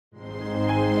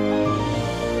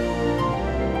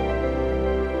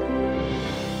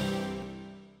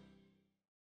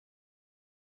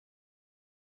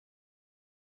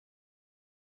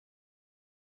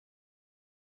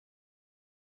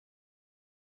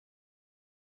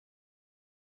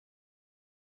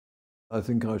I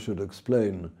think I should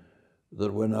explain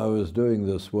that when I was doing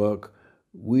this work,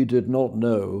 we did not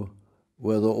know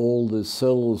whether all the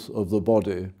cells of the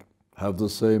body have the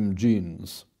same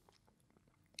genes.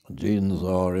 Genes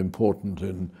are important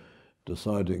in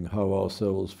deciding how our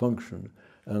cells function,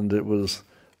 and it was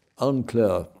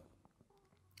unclear,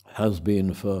 has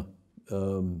been for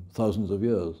thousands of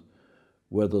years,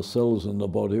 whether cells in the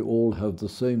body all have the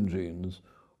same genes,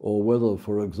 or whether,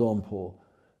 for example,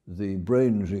 the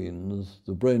brain genes,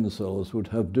 the brain cells, would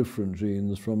have different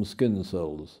genes from skin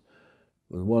cells.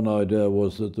 And one idea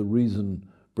was that the reason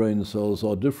brain cells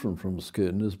are different from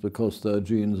skin is because their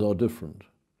genes are different.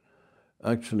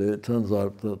 Actually, it turns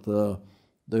out that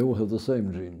they all have the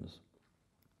same genes.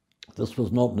 This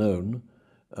was not known,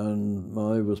 and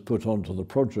I was put onto the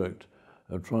project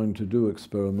of trying to do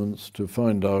experiments to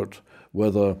find out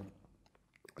whether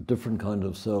different kind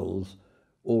of cells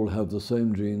all have the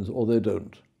same genes or they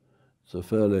don't. It's a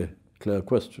fairly clear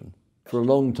question. For a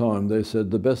long time, they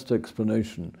said the best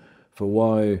explanation for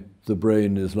why the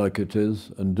brain is like it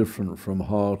is and different from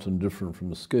heart and different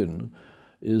from skin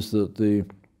is that the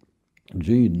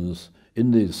genes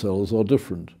in these cells are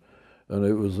different. And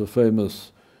it was a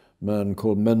famous man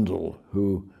called Mendel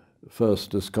who first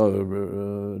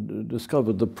discovered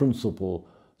the principle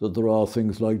that there are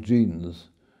things like genes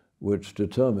which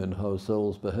determine how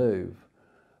cells behave.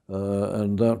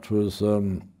 And that was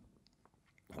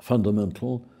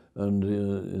fundamental, and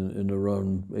in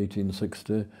around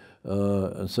 1860.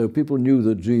 And so people knew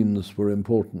that genes were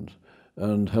important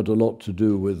and had a lot to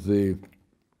do with the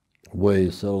way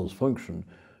cells function.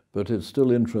 But it's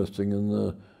still interesting, in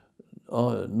the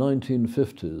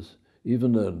 1950s,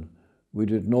 even then, we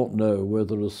did not know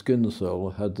whether a skin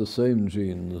cell had the same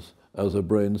genes as a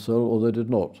brain cell or they did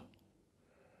not.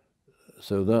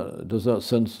 So does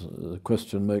that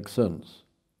question make sense?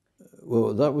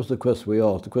 Well, that was the question we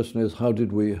asked. The question is, how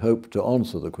did we hope to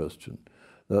answer the question?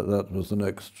 That was the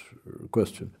next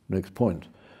question, next point.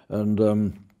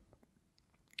 And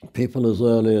people as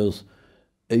early as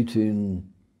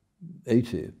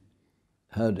 1880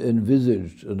 had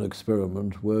envisaged an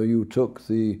experiment where you took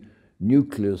the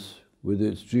nucleus with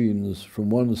its genes from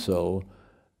one cell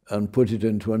and put it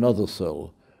into another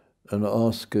cell and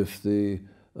ask if the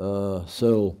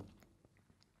cell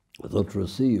that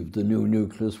received the new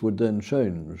nucleus would then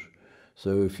change.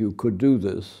 So if you could do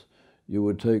this, you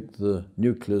would take the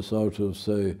nucleus out of,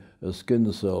 say, a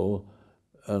skin cell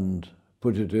and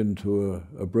put it into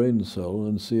a brain cell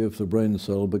and see if the brain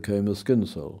cell became a skin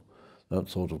cell, that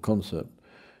sort of concept.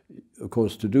 Of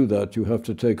course, to do that, you have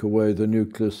to take away the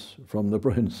nucleus from the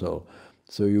brain cell.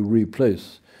 So you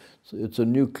replace. So it's a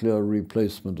nuclear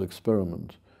replacement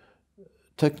experiment.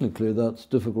 Technically, that's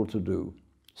difficult to do.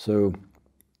 So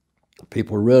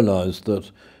people realized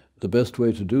that the best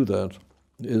way to do that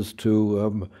is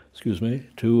to,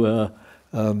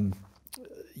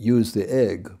 use the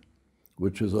egg,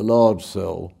 which is a large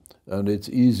cell, and it's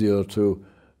easier to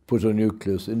put a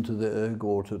nucleus into the egg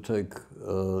or to take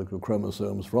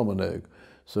chromosomes from an egg.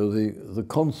 So the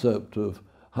concept of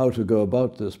how to go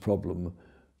about this problem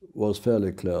was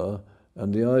fairly clear,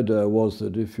 and the idea was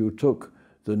that if you took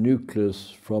the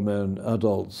nucleus from an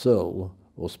adult cell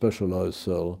or specialized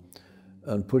cell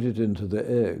and put it into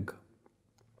the egg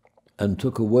and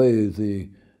took away the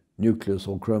nucleus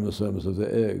or chromosomes of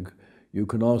the egg, you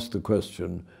can ask the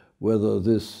question whether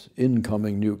this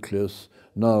incoming nucleus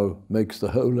now makes the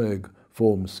whole egg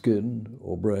form skin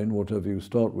or brain, whatever you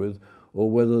start with, or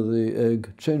whether the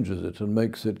egg changes it and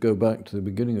makes it go back to the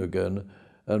beginning again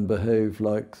and behave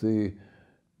like the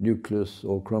nucleus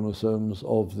or chromosomes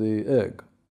of the egg.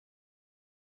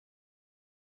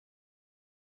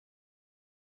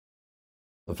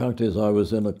 The fact is, I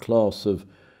was in a class of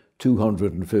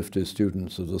 250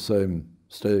 students of the same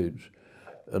stage,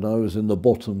 and I was in the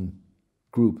bottom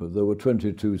group. There were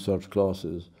 22 such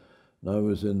classes, and I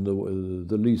was in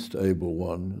the least able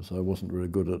one, so I wasn't very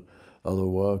good at other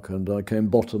work, and I came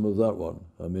bottom of that one.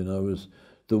 I mean, I was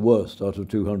the worst out of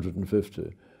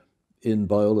 250 in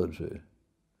biology.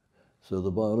 So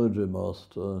the biology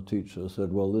master teacher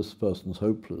said, well, this person's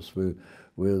hopeless.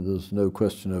 There's no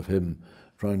question of him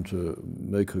trying to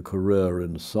make a career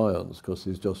in science because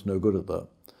he's just no good at that.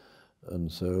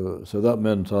 And so that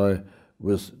meant I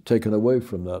was taken away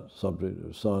from that subject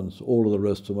of science all of the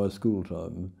rest of my school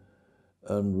time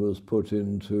and was put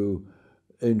into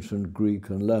ancient Greek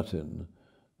and Latin.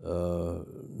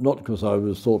 Not because I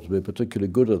was thought to be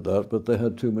particularly good at that, but they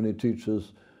had too many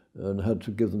teachers and had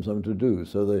to give them something to do.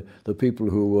 So the people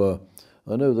who were,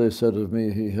 I know they said of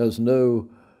me, he has no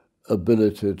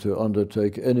ability to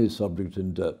undertake any subject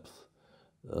in depth.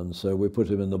 And so we put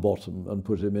him in the bottom and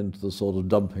put him into the sort of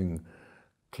dumping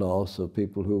class of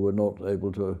people who were not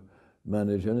able to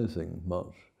manage anything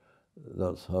much.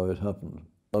 That's how it happened.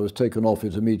 I was taken off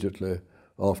it immediately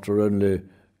after only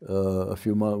a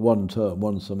few months, one term,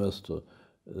 one semester.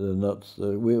 And that's,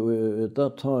 at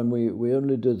that time, we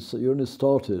only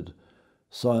started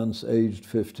science aged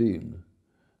 15.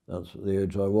 That's the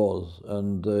age I was.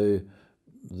 And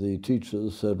the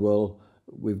teachers said, well,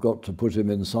 we've got to put him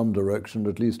in some direction,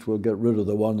 at least we'll get rid of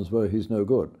the ones where he's no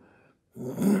good.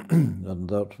 And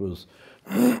that was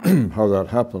how that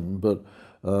happened. But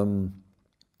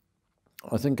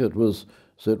I think it was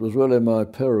really my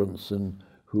parents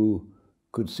who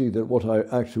could see that what I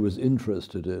actually was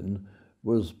interested in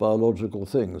was biological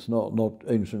things, not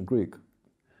ancient Greek.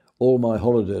 All my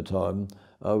holiday time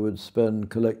I would spend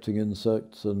collecting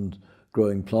insects and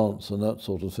growing plants and that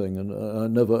sort of thing, and I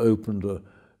never opened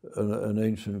an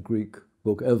ancient Greek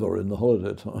book ever in the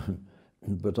holiday time.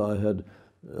 But I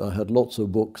had lots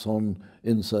of books on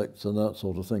insects and that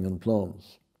sort of thing, and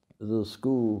plants. The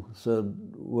school said,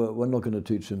 well, we're not going to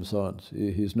teach him science.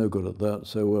 He's no good at that,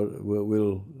 so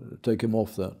we'll take him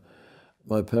off that.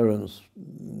 My parents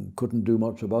couldn't do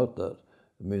much about that.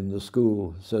 I mean, the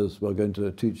school says, we're going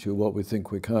to teach you what we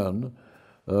think we can.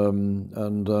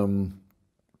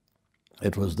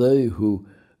 It was they who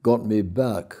got me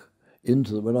back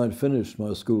into when I'd finished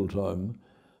my school time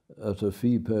at a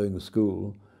fee-paying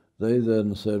school. They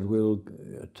then said, we'll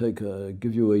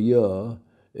give you a year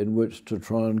in which to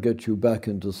try and get you back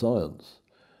into science,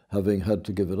 having had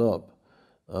to give it up.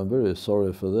 I'm very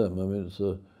sorry for them. I mean, it's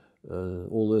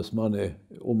all this money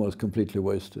almost completely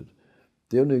wasted.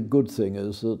 The only good thing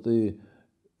is that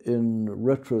in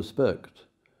retrospect,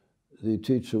 the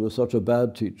teacher was such a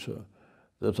bad teacher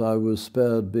that I was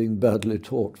spared being badly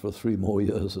taught for 3 more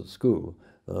years at school.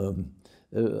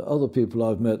 Other people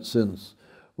I've met since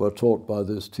were taught by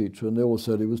this teacher, and they all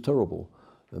said he was terrible.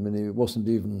 I mean, he wasn't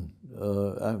even,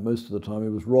 most of the time he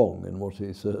was wrong in what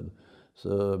he said.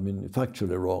 So, I mean,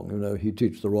 factually wrong, you know, he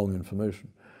teaches the wrong information.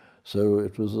 So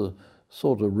it was a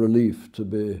sort of relief to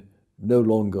be no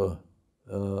longer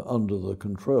under the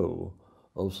control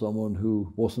of someone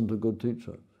who wasn't a good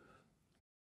teacher.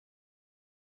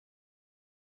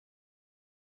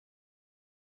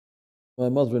 My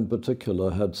mother in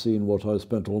particular had seen what I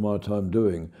spent all my time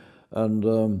doing,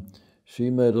 and she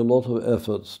made a lot of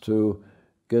efforts to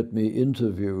get me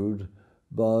interviewed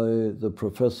by the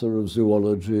professor of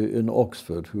zoology in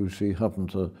Oxford, who she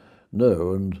happened to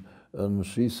know, and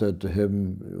she said to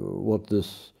him, what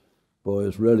this boy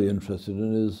is really interested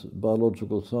in is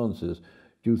biological sciences.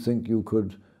 Do you think you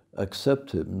could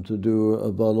accept him to do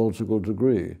a biological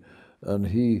degree? And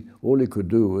all he could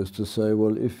do was to say,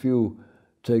 well, if you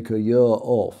take a year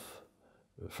off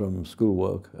from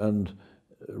schoolwork and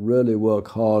really work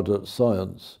hard at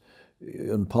science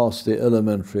and pass the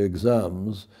elementary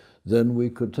exams, then we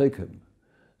could take him.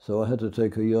 So I had to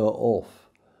take a year off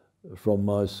from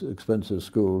my expensive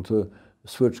school to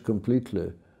switch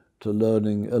completely to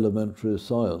learning elementary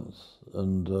science.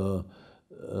 And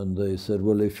they said,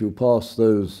 well, if you pass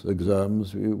those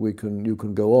exams, you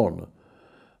can go on.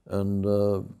 And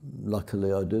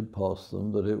luckily I did pass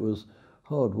them, but it was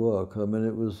hard work. I mean,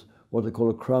 it was what they call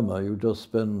a crammer. You just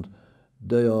spend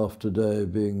day after day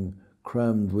being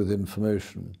crammed with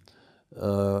information.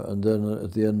 And then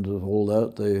at the end of all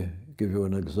that, they give you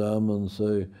an exam and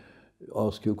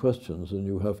ask you questions, and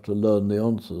you have to learn the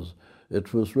answers.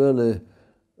 It was really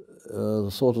the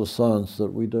sort of science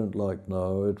that we don't like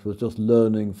now. It was just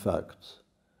learning facts.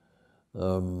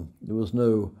 There was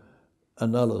no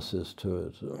analysis to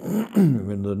it. I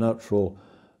mean, the natural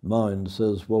mind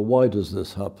says, well, why does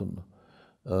this happen?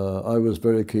 I was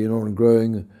very keen on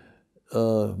growing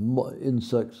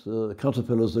insects,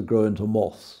 caterpillars that grow into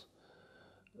moths.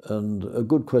 And a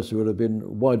good question would have been,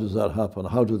 why does that happen?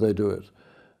 How do they do it?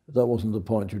 That wasn't the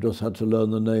point. You just had to learn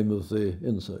the name of the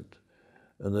insect,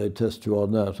 and they test you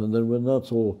on that. And then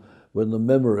when the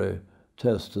memory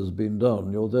test has been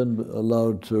done, you're then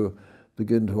allowed to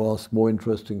begin to ask more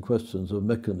interesting questions of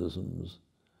mechanisms.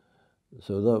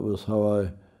 So that was how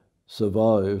I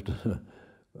survived.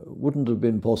 Wouldn't have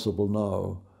been possible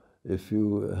now if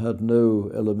you had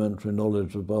no elementary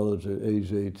knowledge of biology at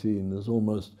age 18. There's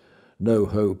almost no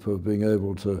hope of being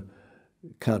able to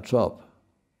catch up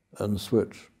and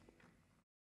switch.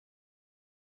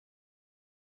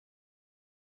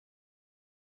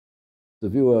 The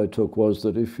view I took was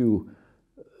that if you,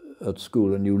 at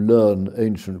school, and you learn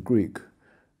ancient Greek,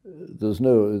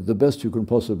 the best you can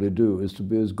possibly do is to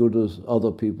be as good as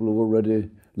other people who've already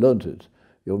learnt it.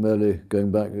 You're merely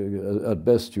going back, at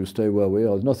best you stay where we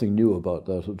are. There's nothing new about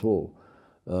that at all.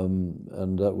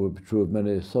 And that would be true of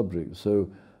many subjects.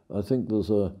 So I think there's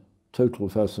a total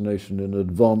fascination in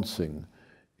advancing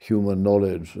human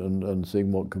knowledge and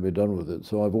seeing what can be done with it.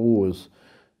 So I've always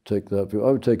taken that view.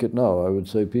 I would take it now. I would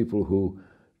say people who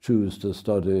choose to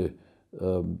study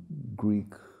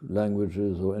Greek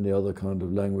languages or any other kind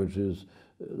of languages,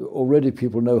 already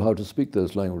people know how to speak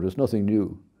those languages, nothing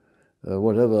new.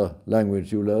 Whatever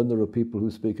language you learn, there are people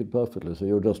who speak it perfectly, so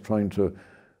you're just trying to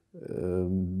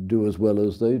do as well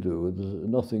as they do. There's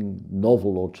nothing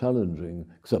novel or challenging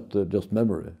except just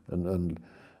memory. And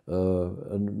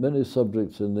many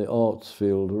subjects in the arts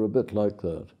field are a bit like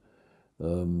that.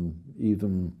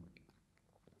 Even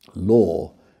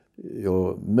law,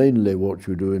 mainly what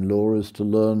you do in law is to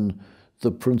learn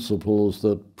the principles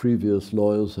that previous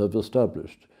lawyers have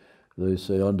established. They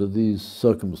say under these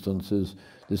circumstances,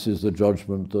 this is the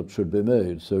judgment that should be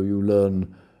made. So you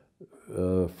learn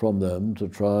from them to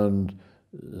try and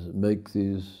make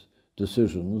these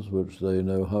decisions which they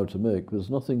know how to make. There's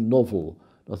nothing novel,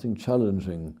 nothing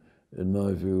challenging, in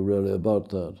my view, really about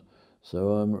that.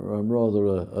 So I'm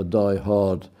rather a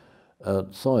die-hard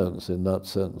at science in that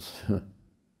sense.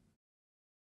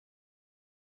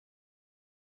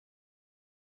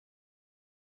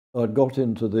 I got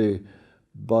into the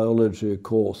biology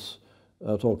course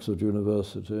at Oxford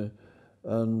University,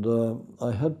 and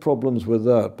I had problems with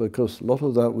that because a lot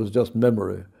of that was just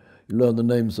memory. You learn the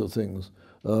names of things.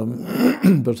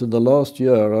 But in the last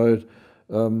year, I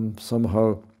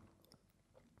somehow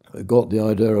got the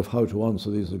idea of how to answer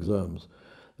these exams,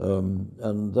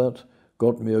 and that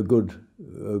got me a good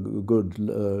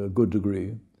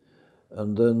degree.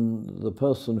 And then the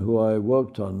person who I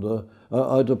worked under,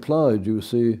 I'd applied, you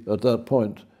see, at that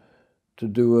point, to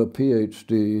do a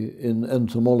PhD in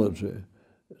entomology.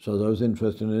 So I was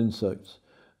interested in insects.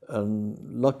 And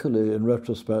luckily, in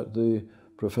retrospect, the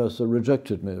professor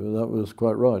rejected me. That was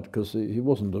quite right, because he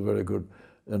wasn't a very good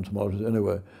entomologist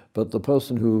anyway. But the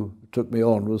person who took me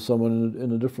on was someone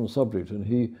in a different subject, and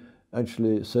he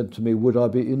actually said to me, would I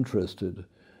be interested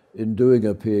in doing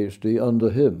a PhD under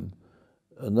him?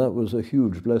 And that was a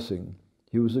huge blessing.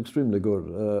 He was extremely good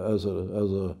as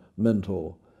a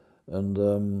mentor. And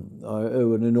I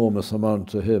owe an enormous amount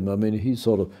to him. I mean, he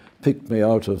sort of picked me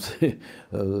out of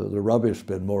the rubbish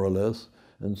bin, more or less,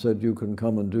 and said, you can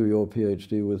come and do your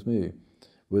PhD with me,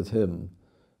 with him.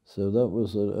 So that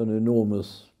was an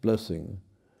enormous blessing.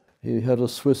 He had a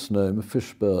Swiss name,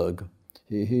 Fischberg.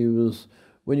 He was,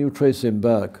 when you trace him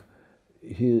back,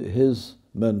 his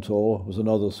mentor was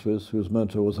another Swiss, whose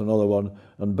mentor was another one,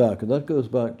 and back. And that goes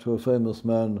back to a famous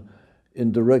man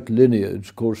in direct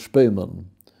lineage called Spemann,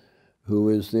 who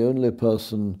is the only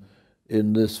person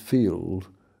in this field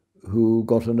who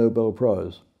got a Nobel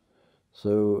Prize.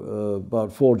 So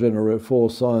about four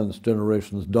science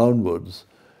generations downwards,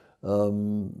 I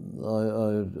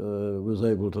was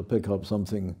able to pick up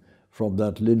something from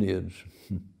that lineage.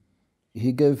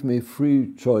 He gave me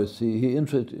free choice.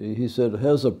 He said,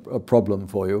 here's a problem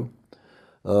for you,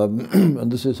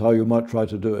 and this is how you might try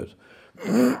to do it.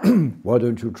 Why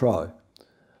don't you try?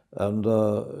 And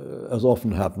as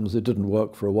often happens, it didn't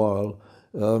work for a while.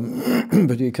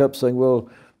 But he kept saying, well,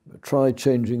 try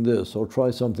changing this or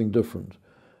try something different.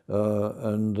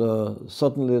 And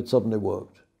suddenly it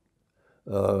worked.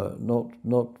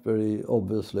 Not very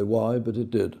obviously why, but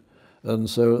it did. And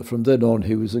so from then on,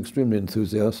 he was extremely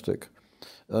enthusiastic.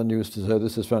 And he used to say,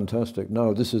 this is fantastic.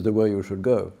 Now, this is the way you should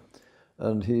go.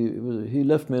 And he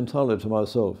left me entirely to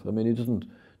myself. I mean, he didn't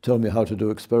tell me how to do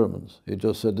experiments. He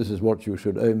just said, this is what you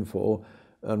should aim for,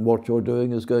 and what you're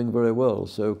doing is going very well,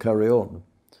 so carry on.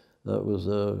 That was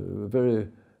a very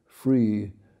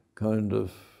free kind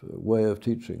of way of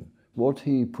teaching. What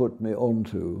he put me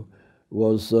onto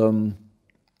was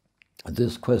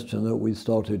this question that we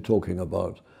started talking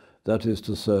about. That is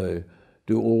to say,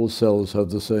 do all cells have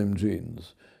the same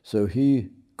genes? So he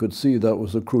could see that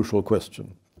was a crucial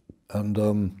question. And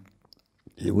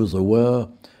he was aware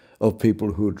of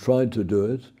people who tried to do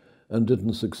it and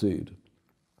didn't succeed.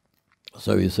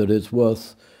 So he said it's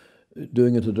worth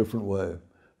doing it a different way.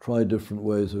 Try different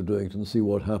ways of doing it and see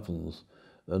what happens.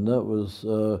 And that was,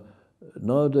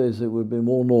 nowadays it would be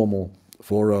more normal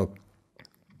for a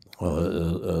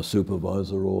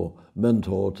supervisor or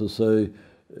mentor to say,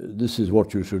 this is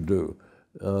what you should do.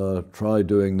 Try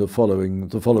doing the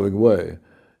following way.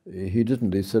 He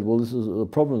didn't. He said, well, the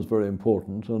problem is very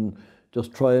important, and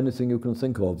just try anything you can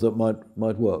think of that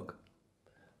might work.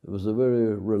 It was a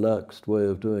very relaxed way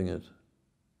of doing it.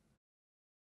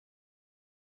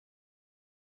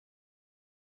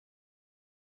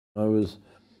 I was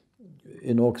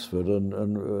in Oxford,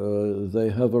 and they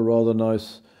have a rather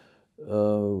nice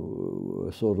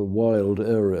sort of wild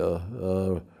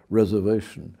area,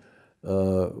 reservation,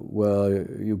 where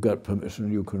you get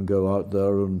permission, you can go out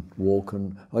there and walk.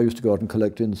 And I used to go out and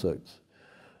collect insects.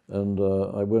 And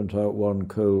I went out one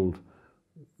cold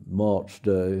March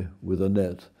day with a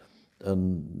net,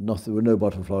 and there were no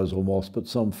butterflies or moths, but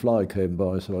some fly came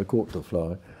by, so I caught the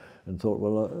fly and thought,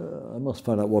 well, I must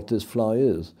find out what this fly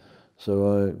is.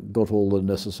 So I got all the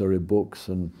necessary books,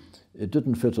 and it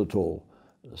didn't fit at all.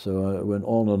 So I went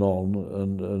on,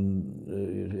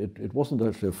 and it wasn't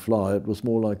actually a fly, it was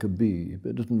more like a bee, but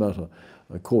it didn't matter.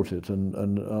 I caught it,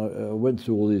 and I went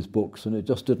through all these books, and it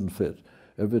just didn't fit.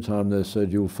 Every time they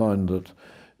said, you'll find that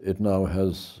it now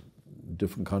has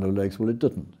different kind of legs. Well, it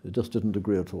didn't. It just didn't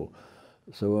agree at all.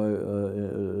 So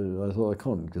I thought, I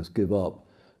can't just give up.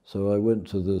 So I went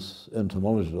to this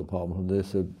entomology department, and they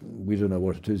said, we don't know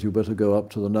what it is. You better go up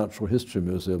to the Natural History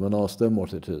Museum and ask them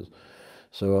what it is.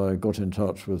 So I got in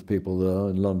touch with people there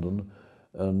in London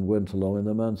and went along, and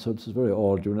the man said, this is very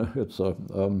odd, you know, it's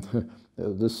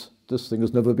this thing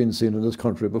has never been seen in this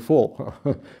country before.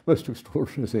 Most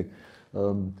extraordinary thing.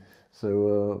 And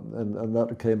that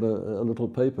became a little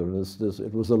paper, and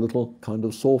it was a little kind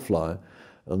of sawfly.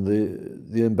 And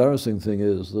the embarrassing thing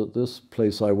is that this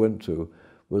place I went to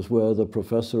was where the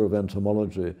professor of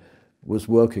entomology was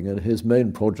working, and his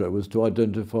main project was to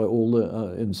identify all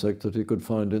the insects that he could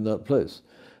find in that place.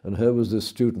 And here was this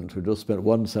student who just spent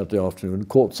one Saturday afternoon and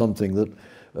caught something that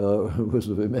was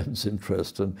of immense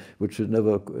interest and which he'd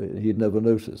never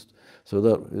noticed. So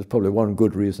that is probably one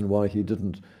good reason why he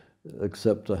didn't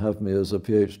accept to have me as a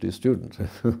PhD student.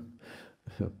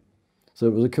 So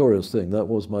it was a curious thing. That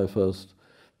was my first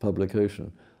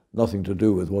publication. Nothing to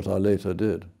do with what I later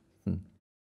did.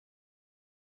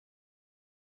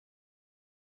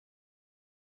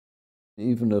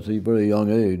 Even at a very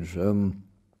young age,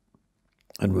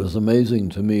 it was amazing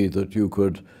to me that you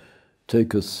could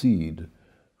take a seed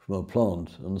from a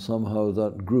plant and somehow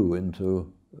that grew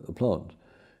into a plant.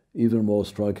 Even more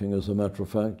striking, as a matter of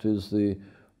fact, is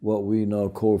what we now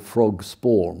call frog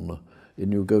spawn.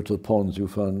 And you go to ponds, you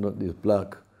find these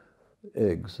black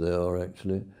eggs, they are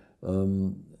actually,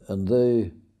 and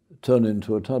they turn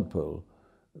into a tadpole.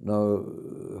 Now,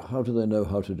 how do they know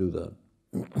how to do that?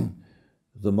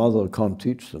 The mother can't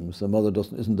teach them. So the mother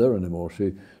isn't there anymore.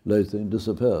 She lays there and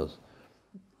disappears.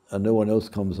 And no one else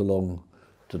comes along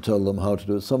to tell them how to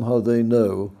do it. Somehow they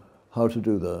know how to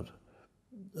do that.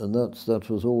 And that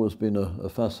has always been a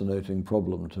fascinating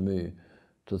problem to me,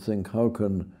 to think, how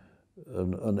can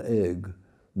an egg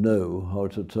know how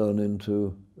to turn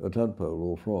into a tadpole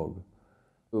or frog?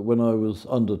 But when I was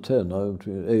under 10,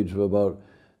 the age of about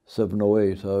 7 or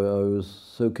 8, I was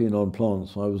so keen on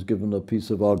plants, I was given a piece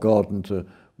of our garden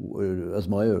as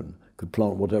my own. Could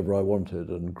plant whatever I wanted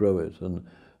and grow it. And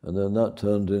then that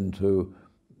turned into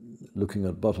looking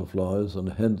at butterflies,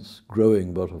 and hence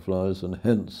growing butterflies, and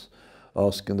hence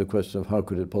asking the question of how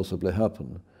could it possibly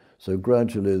happen. So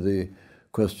gradually the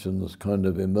questions kind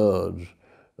of emerge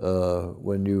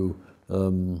when you,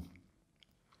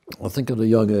 I think at a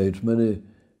young age, many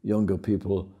younger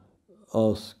people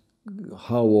ask,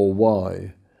 how or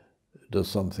why does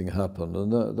something happen?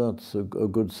 And that's a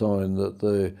good sign that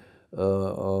they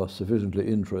are sufficiently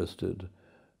interested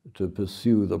to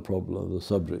pursue the problem, the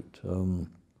subject.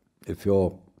 If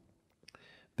you're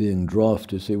being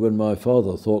drafted, see, when my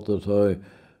father thought that I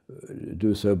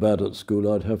do so bad at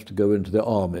school, I'd have to go into the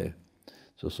army.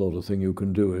 It's the sort of thing you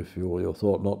can do if you're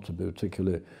thought not to be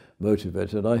particularly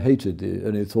motivated. I hated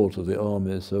any thought of the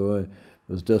army, so I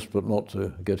was desperate not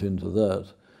to get into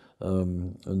that.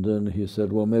 And then he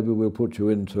said, well, maybe we'll put you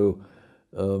into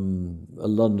a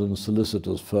London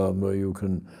solicitor's firm where you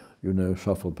can, you know,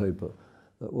 shuffle paper.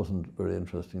 That wasn't very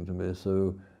interesting to me.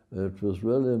 So it was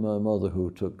really my mother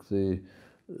who took the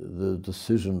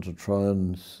decision to try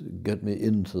and get me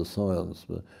into science,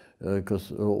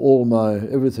 because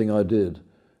everything I did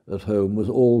at home was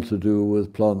all to do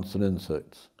with plants and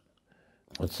insects.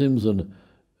 It seems a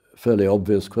fairly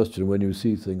obvious question when you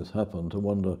see things happen to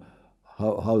wonder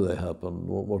how they happen,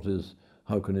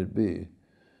 how can it be?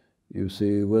 You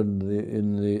see, in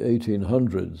the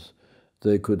 1800s,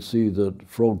 they could see that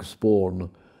frog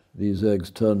spawn, these eggs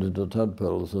turned into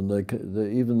tadpoles, and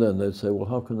even then they'd say, well,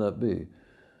 how can that be?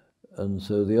 And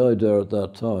so the idea at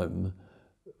that time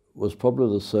was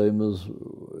probably the same as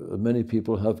many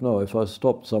people have now. If I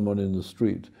stopped someone in the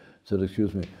street, said,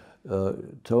 excuse me,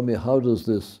 tell me, how does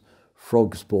this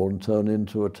frog spawn turn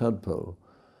into a tadpole?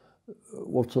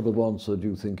 What sort of answer do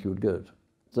you think you'd get?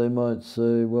 They might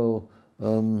say, well,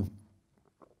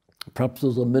 perhaps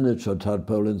there's a miniature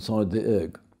tadpole inside the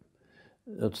egg.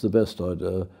 That's the best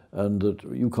idea, and that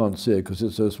you can't see it because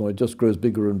it's so small. It just grows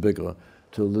bigger and bigger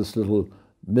till this little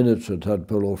miniature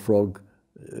tadpole or frog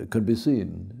can be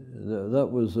seen. That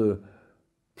was a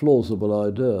plausible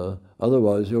idea.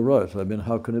 Otherwise, you're right. I mean,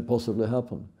 how can it possibly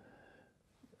happen?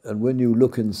 And when you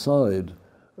look inside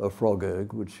a frog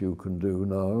egg, which you can do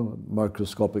now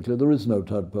microscopically, there is no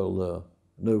tadpole there,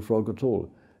 no frog at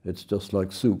all. It's just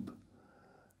like soup.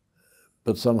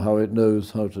 But somehow it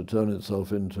knows how to turn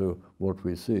itself into what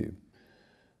we see.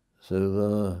 So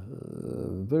they're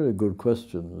very good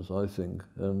questions, I think.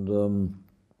 And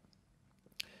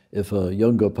if a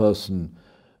younger person,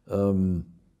 my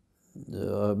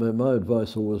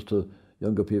advice always to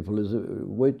younger people is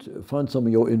find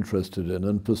something you're interested in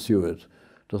and pursue it.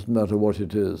 Doesn't matter what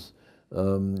it is.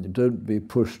 Don't be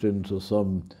pushed into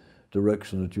some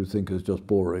direction that you think is just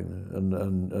boring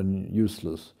and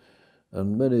useless.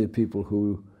 And many people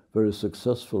who were very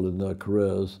successful in their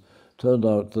careers turned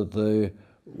out that they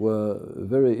were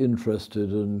very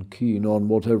interested and keen on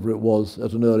whatever it was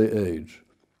at an early age.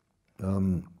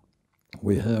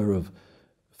 We hear of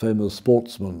famous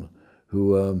sportsmen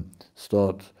who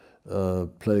start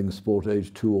playing sport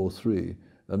age 2 or 3,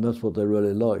 and that's what they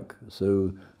really like.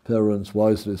 So parents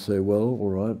wisely say, well, all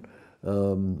right,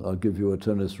 I'll give you a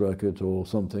tennis racket or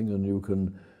something, and you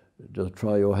can just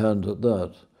try your hand at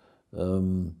that.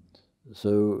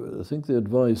 So I think the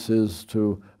advice is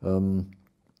to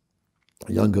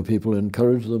younger people,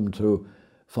 encourage them to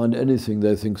find anything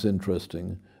they think is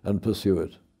interesting and pursue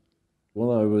it. When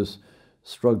I was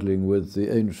struggling with the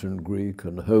ancient Greek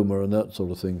and Homer and that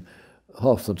sort of thing,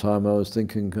 half the time I was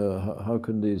thinking, how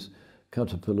can these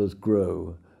caterpillars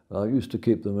grow? I used to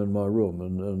keep them in my room,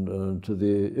 and to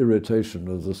the irritation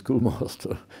of the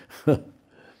schoolmaster.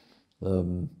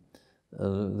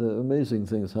 The amazing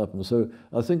things happen. So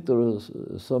I think there are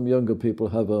some younger people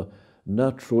have a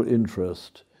natural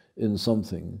interest in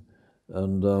something,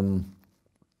 and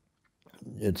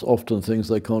it's often things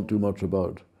they can't do much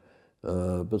about,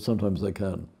 but sometimes they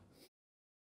can.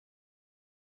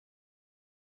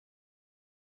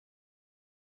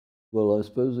 Well, I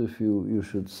suppose if you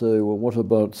should say, well, what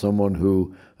about someone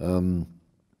who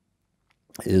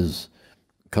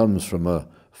comes from a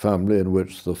family in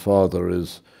which the father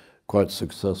is quite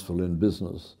successful in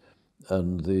business,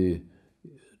 and the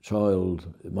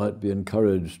child might be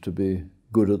encouraged to be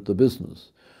good at the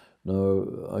business. Now,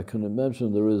 I can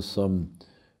imagine there is some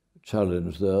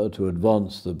challenge there to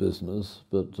advance the business,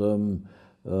 but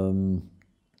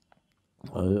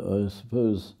I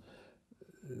suppose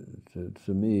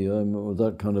to me, I'm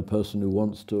that kind of person who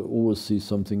wants to always see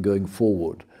something going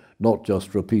forward, not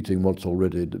just repeating what's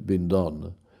already been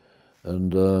done.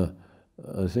 And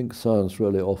I think science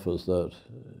really offers that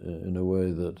in a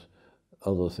way that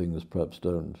other things perhaps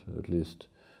don't, at least.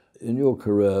 In your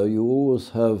career, you always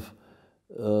have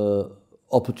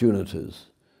opportunities,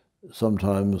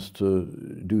 sometimes to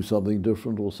do something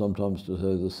different or sometimes to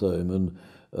say the same. And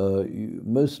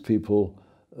most people,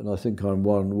 and I think I'm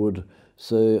one, would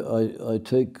say,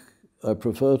 I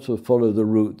prefer to follow the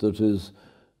route that is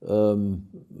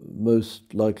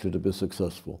most likely to be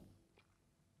successful.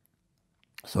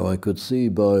 So I could see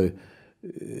by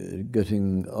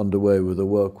getting underway with the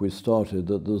work we started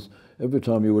that every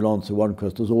time you will answer one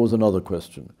question, there's always another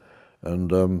question.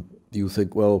 And you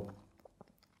think, well,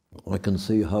 I can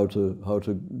see how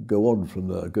to go on from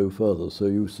there, go further. So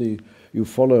you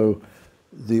follow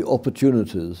the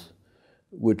opportunities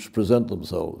which present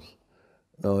themselves.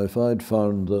 Now, if I'd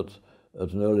found that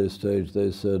at an early stage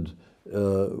they said,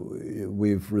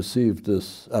 we've received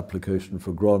this application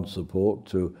for grant support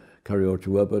to carry out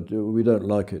your work, but we don't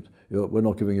like it, we're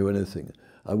not giving you anything,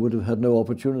 I would have had no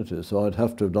opportunity, so I'd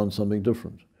have to have done something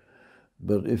different.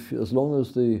 But as long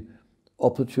as the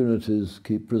opportunities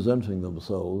keep presenting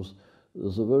themselves,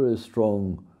 there's a very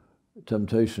strong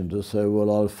temptation to say,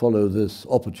 well, I'll follow this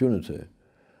opportunity.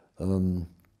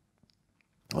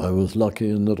 I was lucky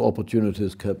in that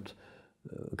opportunities kept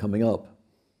coming up.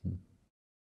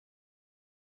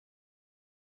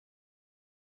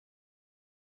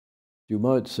 You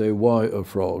might say, why a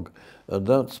frog? And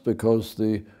that's because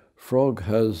the frog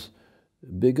has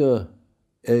bigger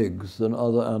eggs than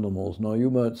other animals. Now, you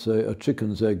might say a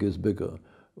chicken's egg is bigger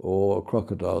or a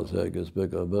crocodile's egg is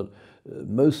bigger, but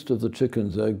most of the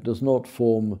chicken's egg does not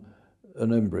form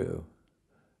an embryo.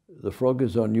 The frog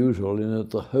is unusual in that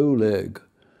the whole egg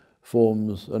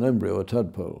forms an embryo, a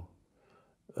tadpole.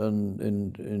 And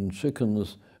in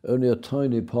chickens, only a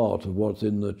tiny part of what's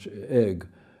in the egg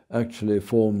actually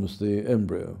forms the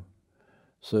embryo.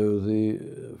 So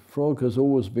the frog has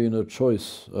always been a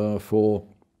choice for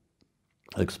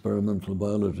experimental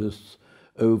biologists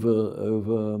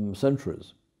over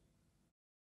centuries.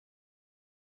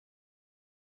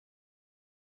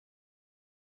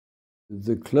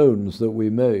 The clones that we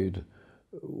made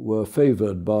were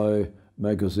favoured by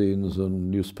magazines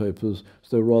and newspapers.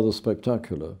 So they're rather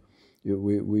spectacular.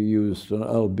 We used an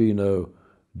albino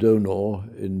donor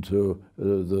into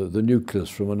the nucleus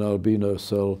from an albino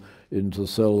cell into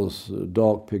cells,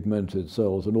 dark pigmented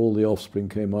cells, and all the offspring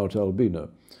came out albino.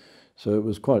 So it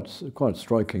was quite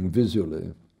striking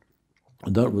visually.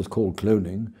 And that was called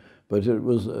cloning, but it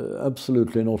was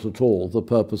absolutely not at all the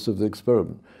purpose of the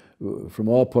experiment. From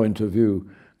our point of view,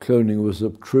 cloning was a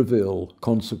trivial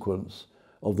consequence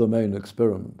of the main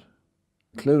experiment.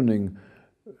 Cloning,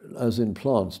 as in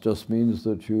plants, just means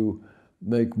that you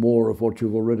make more of what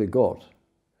you've already got.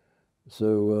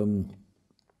 So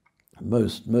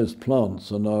most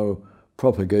plants are now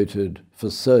propagated for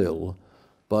sale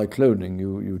by cloning.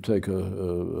 You take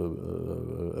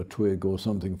a twig or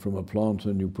something from a plant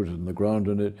and you put it in the ground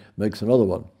and it makes another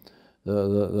one.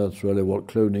 That's really what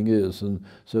cloning is. And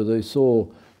so they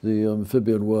saw the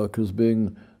amphibian work as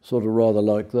being sort of rather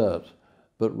like that.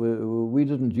 But we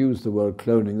didn't use the word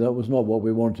cloning. That was not what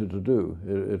we wanted to do.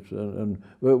 And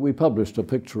we published a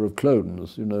picture of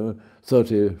clones,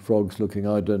 30 frogs looking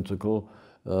identical,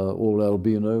 all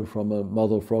albino from a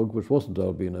mother frog which wasn't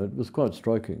albino. It was quite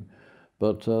striking.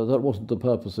 But that wasn't the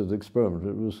purpose of the experiment.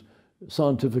 It was,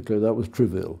 scientifically, that was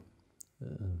trivial.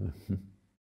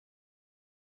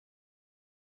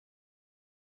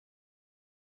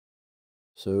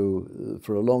 So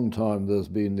for a long time, there's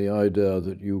been the idea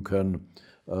that you can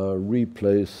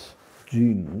replace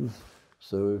genes.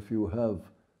 So if you have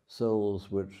cells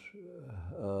which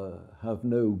have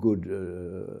no good,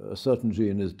 a certain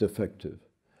gene is defective.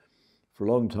 For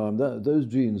a long time, those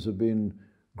genes have been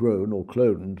grown or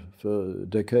cloned for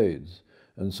decades.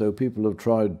 And so people have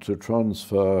tried to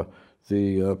transfer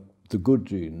the good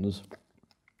genes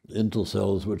into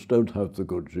cells which don't have the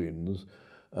good genes,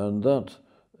 and that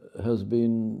has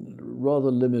been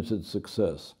rather limited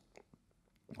success,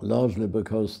 largely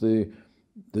because the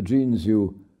genes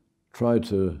you try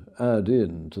to add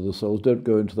in to the cells don't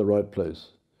go into the right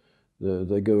place.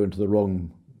 They go into the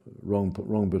wrong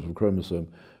bit of chromosome,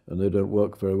 and they don't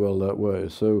work very well that way.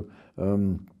 So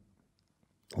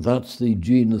that's the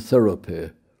gene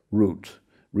therapy route,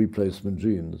 replacement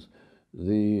genes.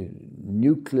 The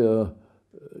nuclear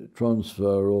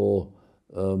transfer or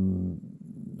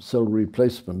cell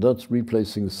replacement, that's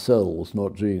replacing cells,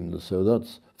 not genes. So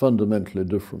that's fundamentally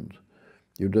different.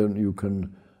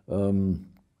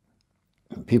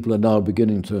 People are now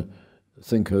beginning to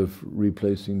think of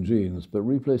replacing genes, but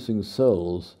replacing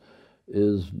cells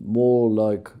is more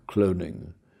like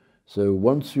cloning. So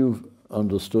once you've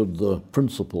understood the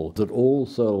principle that all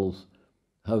cells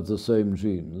have the same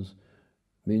genes,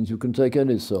 means you can take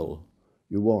any cell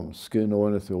you want, skin or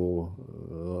anything, or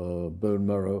bone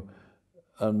marrow,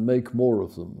 and make more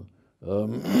of them.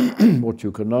 What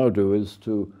you can now do is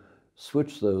to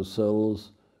switch those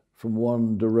cells from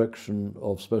one direction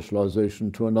of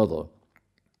specialization to another.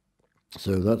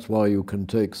 So that's why you can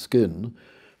take skin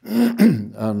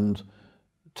and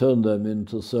turn them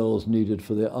into cells needed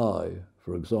for the eye,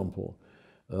 for example.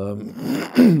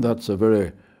 That's a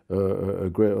very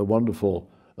a wonderful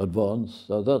advance.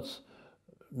 That's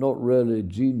not really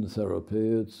gene therapy,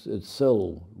 it's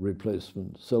cell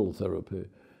replacement, cell therapy,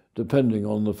 depending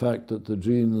on the fact that the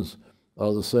genes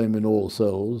are the same in all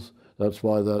cells. That's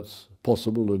why that's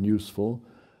possible and useful.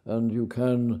 And you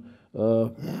can,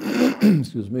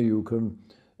 you can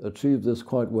achieve this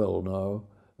quite well now.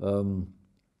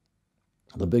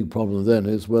 The big problem then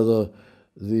is whether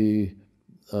the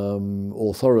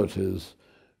authorities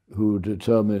who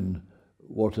determine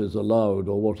what is allowed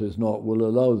or what is not will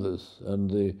allow this. And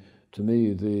to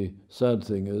me, the sad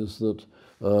thing is that,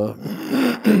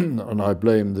 and I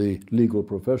blame the legal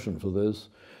profession for this,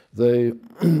 they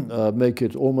make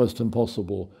it almost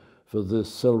impossible for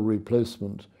this cell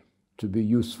replacement to be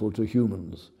useful to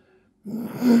humans.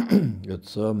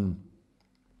 It's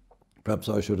perhaps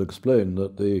I should explain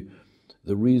that the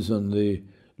reason the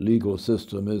legal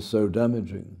system is so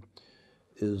damaging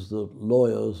is that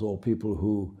lawyers or people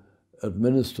who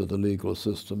administer the legal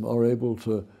system are able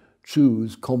to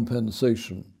choose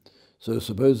compensation. So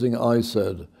supposing I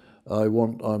said,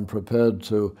 I'm prepared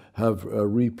to have a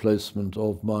replacement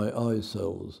of my eye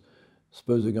cells.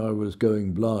 Supposing I was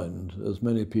going blind, as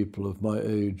many people of my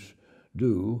age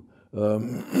do,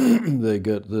 they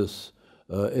get this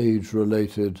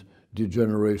age-related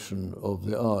degeneration of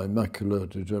the eye, macular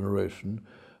degeneration.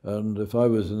 And if I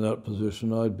was in that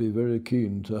position, I'd be very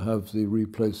keen to have the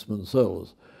replacement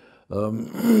cells. The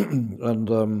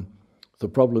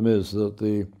problem is that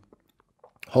the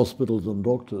hospitals and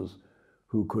doctors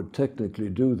who could technically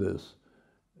do this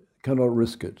cannot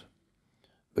risk it.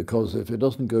 because if it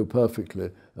doesn't go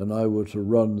perfectly and I were to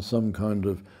run some kind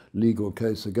of legal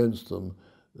case against them,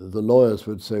 the lawyers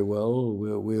would say, well,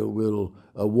 we'll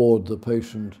award the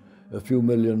patient a few £1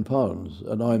 million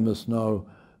and I must now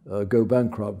go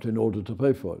bankrupt in order to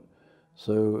pay for it.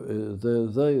 So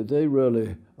they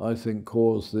really, I think,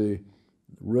 cause the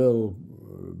real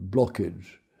blockage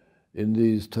in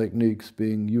these techniques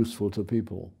being useful to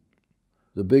people.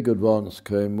 The big advance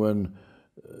came when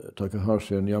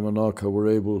Takahashi and Yamanaka were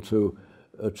able to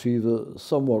achieve a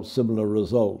somewhat similar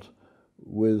result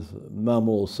with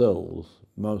mammal cells,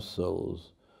 mouse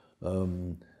cells,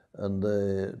 and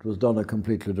it was done a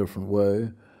completely different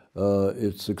way.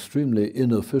 It's extremely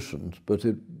inefficient, but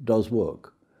it does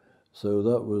work. So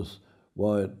that was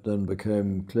why it then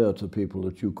became clear to people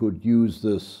that you could use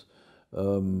this,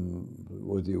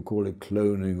 whether you call it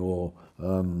cloning or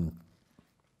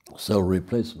cell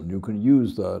replacement, you can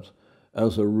use that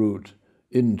as a route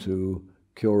into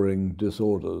curing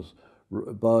disorders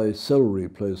by cell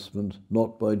replacement,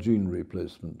 not by gene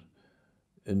replacement.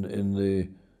 In the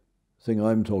thing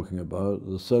I'm talking about,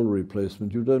 the cell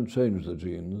replacement, you don't change the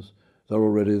genes, they're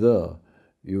already there.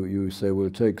 You say, we'll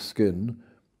take skin,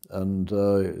 and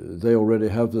they already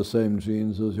have the same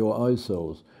genes as your eye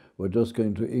cells. We're just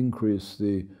going to increase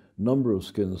the number of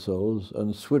skin cells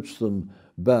and switch them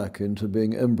back into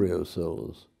being embryo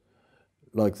cells,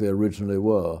 like they originally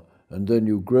were. And then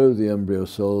you grow the embryo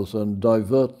cells and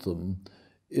divert them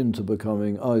into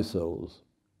becoming eye cells.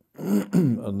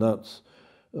 And that's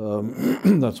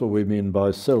what we mean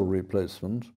by cell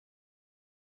replacement.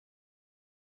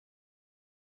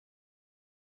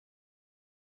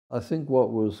 I think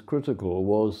what was critical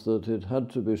was that it had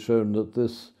to be shown that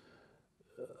this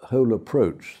whole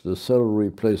approach, the cell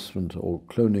replacement or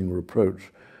cloning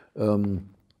approach,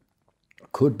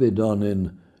 could be done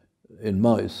in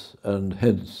mice and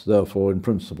hence, therefore, in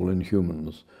principle, in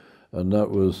humans. And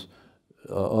that was,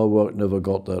 our work never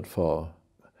got that far.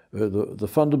 The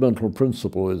fundamental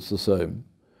principle is the same,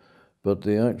 but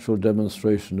the actual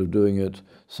demonstration of doing it,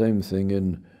 same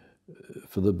thing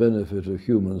for the benefit of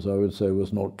humans, I would say,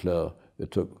 was not clear.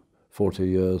 It took 40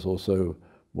 years or so,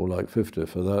 more like 50,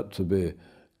 for that to be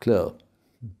clear.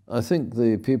 I think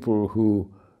the people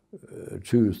who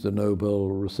choose the Nobel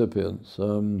recipients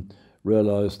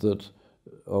realized that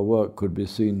our work could be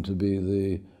seen to be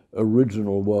the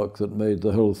original work that made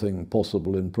the whole thing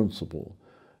possible in principle.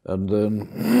 And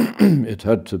then it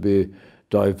had to be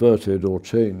diverted or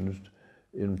changed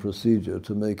in procedure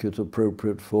to make it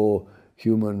appropriate for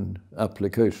human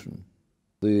application.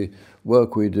 The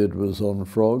work we did was on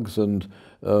frogs, and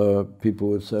people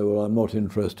would say, well, I'm not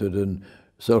interested in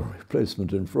cell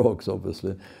replacement in frogs,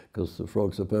 obviously, because the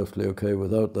frogs are perfectly okay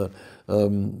without that.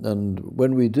 And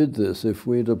when we did this, if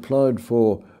we'd applied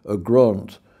for a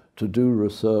grant to do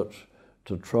research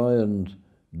to try and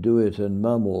do it in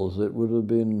mammals, it would have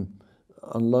been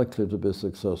unlikely to be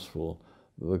successful,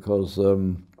 because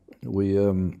well,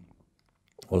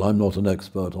 I'm not an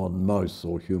expert on mouse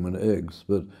or human eggs,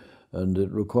 and it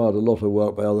required a lot of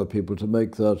work by other people to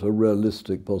make that a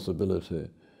realistic possibility.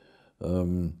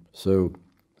 Well,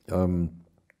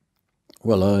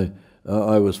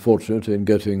 I was fortunate in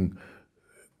getting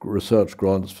research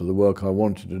grants for the work I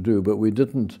wanted to do, but we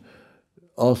didn't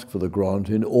ask for the grant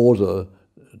in order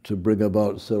to bring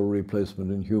about cell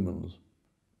replacement in humans.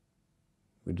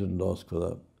 We didn't ask for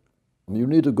that. You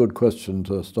need a good question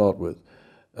to start with,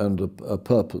 and a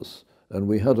purpose. And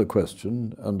we had a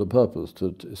question and a purpose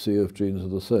to see if genes are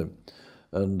the same.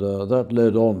 And that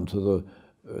led on to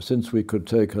since we could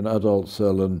take an adult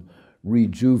cell and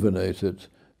rejuvenate it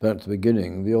back to the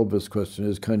beginning, the obvious question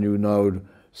is, can you now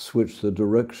switch the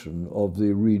direction of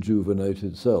the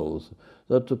rejuvenated cells?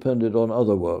 That depended on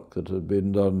other work that had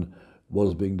been done,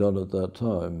 was being done at that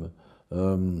time.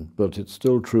 But it's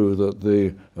still true that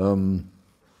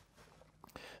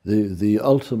the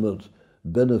ultimate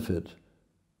benefit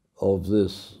of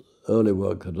this early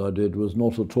work that I did was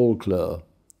not at all clear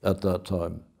at that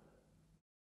time.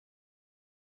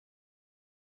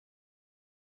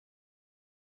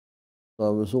 I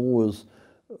was always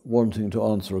wanting to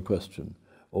answer a question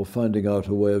or finding out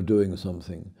a way of doing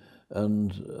something.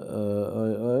 And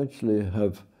I actually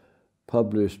have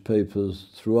published papers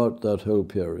throughout that whole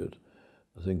period.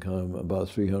 I think I'm about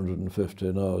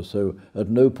 350 now. So at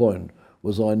no point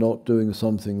was I not doing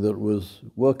something that was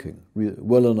working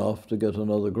well enough to get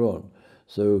another grant.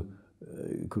 So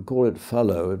you could call it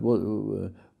fallow. It was,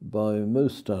 by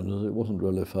most standards, it wasn't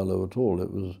really fallow at all.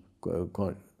 It was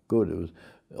quite good. It was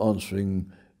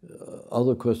answering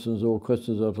other questions or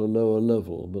questions at a lower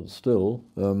level, but still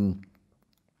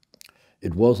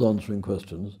it was answering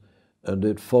questions, and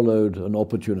it followed an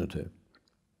opportunity.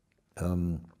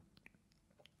 Even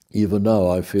now,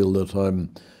 I feel that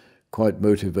I'm quite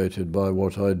motivated by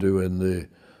what I do in the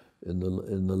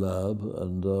lab,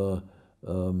 and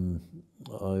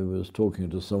I was talking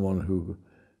to someone who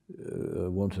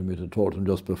wanted me to talk to them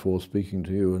just before speaking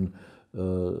to you, and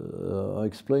I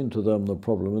explained to them the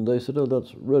problem, and they said, "Oh,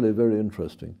 that's really very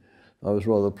interesting." I was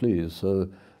rather pleased. So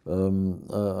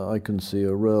I can see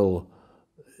a real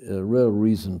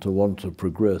reason to want to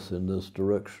progress in this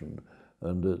direction.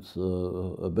 And it's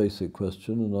a basic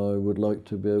question, and I would like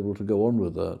to be able to go on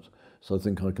with that. So I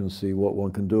think I can see what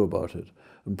one can do about it.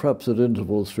 And perhaps at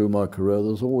intervals through my career,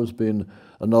 there's always been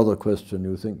another question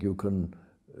you think you can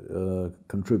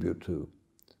contribute to,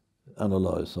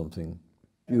 analyze something.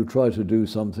 You try to do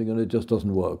something and it just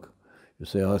doesn't work. You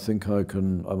say, I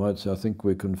might say, I think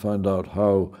we can find out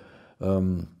how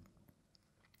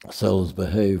cells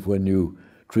behave when you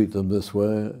treat them this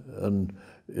way, and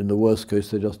in the worst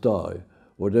case, they just die.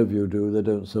 Whatever you do, they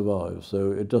don't survive.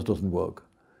 So it just doesn't work.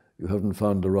 You haven't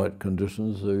found the right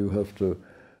conditions, so you have to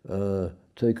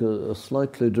take a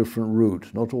slightly different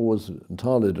route, not always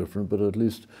entirely different, but at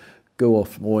least go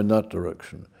off more in that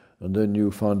direction. And then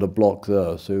you find a block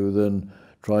there, so you then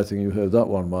try thinking, that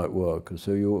one might work. And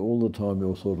so all the time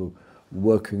you're sort of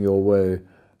working your way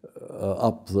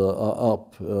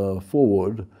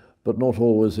forward, but not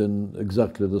always in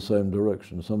exactly the same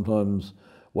direction. Sometimes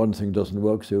one thing doesn't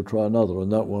work, so you try another,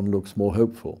 and that one looks more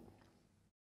hopeful.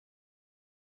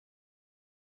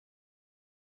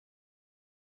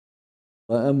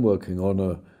 I am working on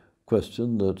a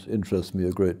question that interests me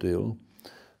a great deal,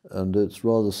 and it's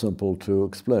rather simple to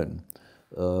explain.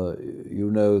 You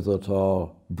know that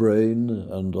our brain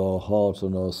and our heart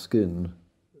and our skin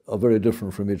are very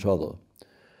different from each other.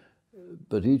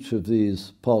 But each of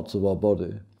these parts of our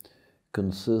body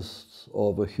consists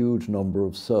of a huge number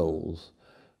of cells.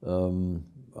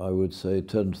 I would say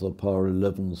 10 to the power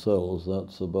 11 cells.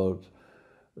 That's about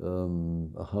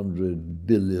 100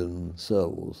 billion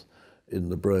cells in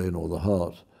the brain or the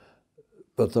heart.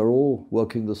 But they're all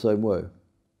working the same way.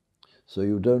 So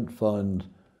you don't find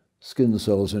skin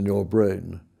cells in your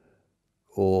brain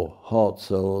or heart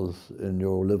cells in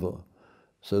your liver.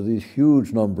 So these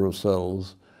huge number of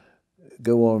cells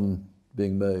go on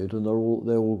being made, and they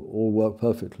all work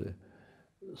perfectly.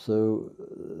 So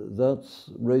that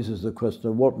raises the question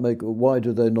of why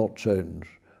do they not change?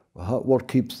 What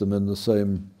keeps them in the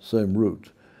same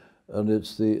route? And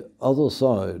it's the other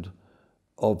side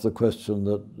of the question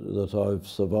that I've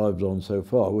survived on so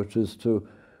far, which is to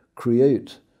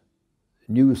create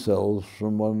new cells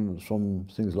from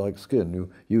things like skin. You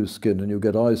use skin and you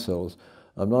get eye cells.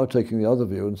 I'm now taking the other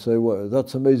view and say, well,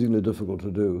 that's amazingly difficult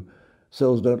to do.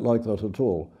 Cells don't like that at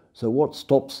all. So what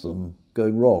stops them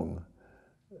going wrong?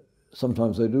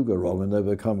 Sometimes they do go wrong and they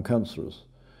become cancerous.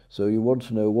 So you want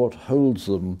to know what holds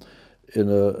them in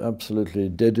an absolutely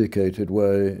dedicated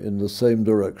way in the same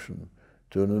direction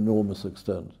to an enormous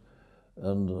extent.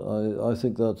 And I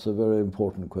think that's a very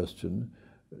important question.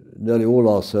 Nearly all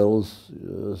our cells,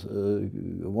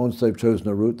 once they've chosen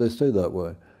a route, they stay that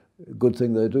way. Good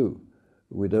thing they do.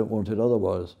 We don't want it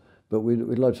otherwise. But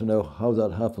we'd like to know how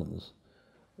that happens.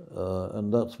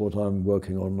 And that's what I'm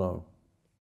working on now.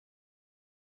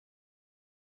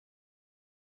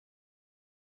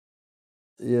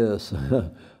 Yes,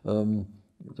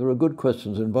 there are good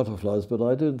questions in butterflies, but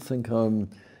I don't think I'm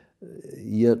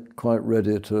yet quite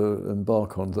ready to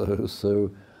embark on those.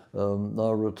 So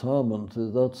our retirement,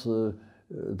 that's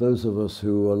those of us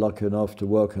who are lucky enough to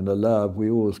work in a lab, we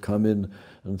always come in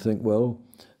and think, well,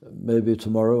 maybe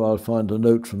tomorrow I'll find a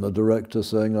note from the director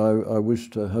saying, I wish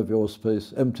to have your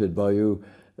space emptied by you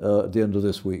at the end of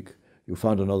this week. You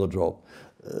found another job.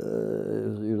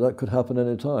 That could happen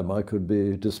any time. I could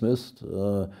be dismissed.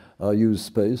 I use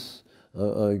space.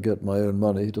 I get my own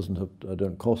money. I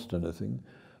don't cost anything.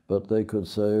 But they could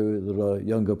say there are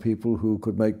younger people who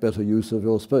could make better use of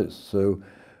your space. So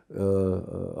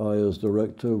I, as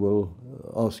director, will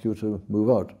ask you to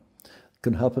move out. It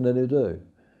can happen any day.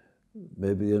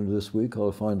 Maybe at the end of this week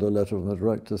I'll find a letter from the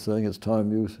director saying it's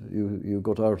time you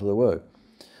got out of the way.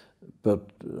 But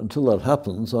until that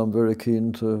happens, I'm very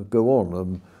keen to go on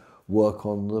and work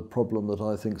on the problem that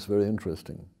I think is very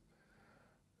interesting.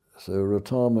 So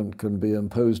retirement can be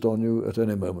imposed on you at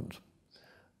any moment.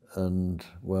 And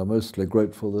we're mostly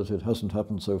grateful that it hasn't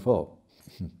happened so far.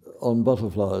 On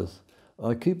butterflies,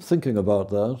 I keep thinking about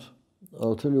that.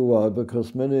 I'll tell you why,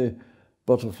 because many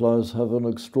butterflies have an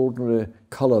extraordinary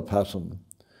colour pattern.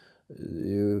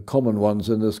 Common ones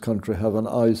in this country have an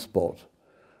eye spot,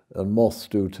 and moths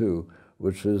do too,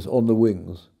 which is on the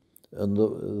wings. And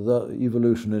that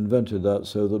evolution invented that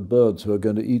so that birds who are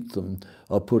going to eat them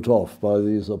are put off by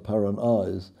these apparent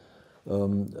eyes.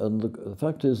 And the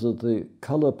fact is that the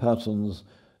color patterns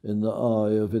in the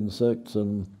eye of insects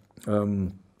and,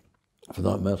 for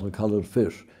that matter, colored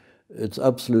fish, it's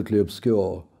absolutely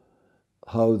obscure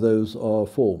how those are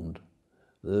formed.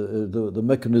 The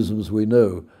mechanisms we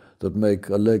know that make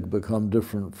a leg become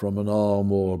different from an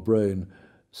arm or a brain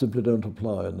simply don't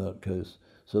apply in that case.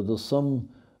 So there's some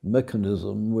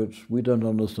mechanism which we don't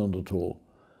understand at all,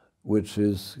 which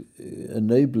is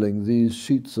enabling these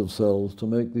sheets of cells to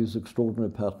make these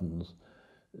extraordinary patterns.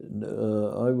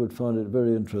 I would find it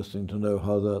very interesting to know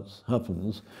how that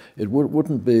happens. It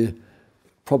wouldn't be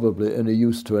probably any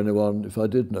use to anyone if I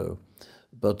did know,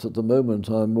 but at the moment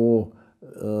I'm more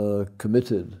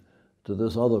committed to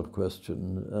this other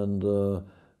question, and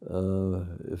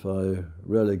if I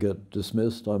really get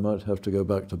dismissed, I might have to go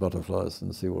back to butterflies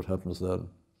and see what happens then.